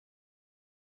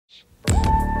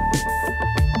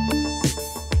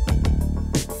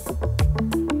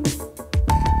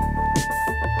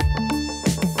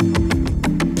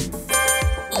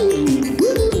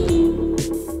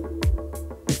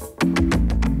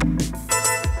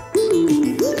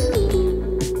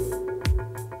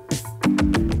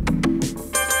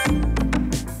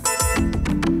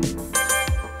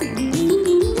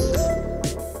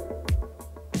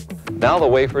Now the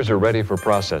wafers are ready for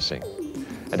processing.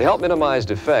 And to help minimize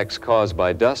defects caused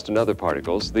by dust and other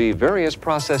particles, the various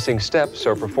processing steps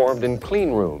are performed in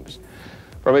clean rooms.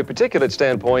 From a particulate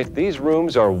standpoint, these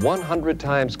rooms are 100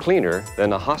 times cleaner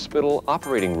than a hospital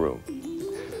operating room.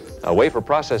 Now, wafer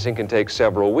processing can take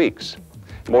several weeks.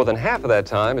 More than half of that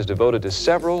time is devoted to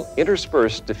several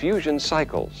interspersed diffusion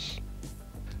cycles.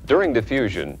 During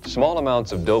diffusion, small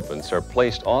amounts of dopants are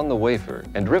placed on the wafer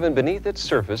and driven beneath its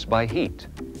surface by heat.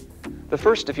 The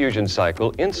first diffusion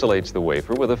cycle insulates the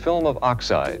wafer with a film of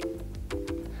oxide.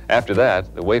 After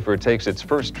that, the wafer takes its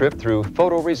first trip through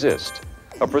photoresist,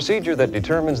 a procedure that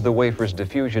determines the wafer's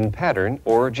diffusion pattern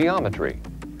or geometry.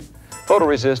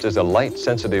 Photoresist is a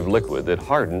light-sensitive liquid that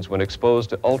hardens when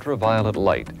exposed to ultraviolet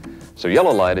light, so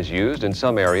yellow light is used in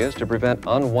some areas to prevent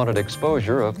unwanted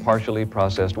exposure of partially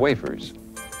processed wafers.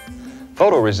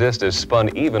 Photoresist is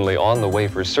spun evenly on the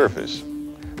wafer's surface.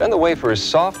 Then the wafer is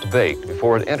soft-baked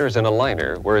before it enters in a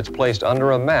liner where it's placed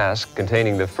under a mask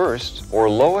containing the first or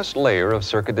lowest layer of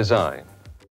circuit design.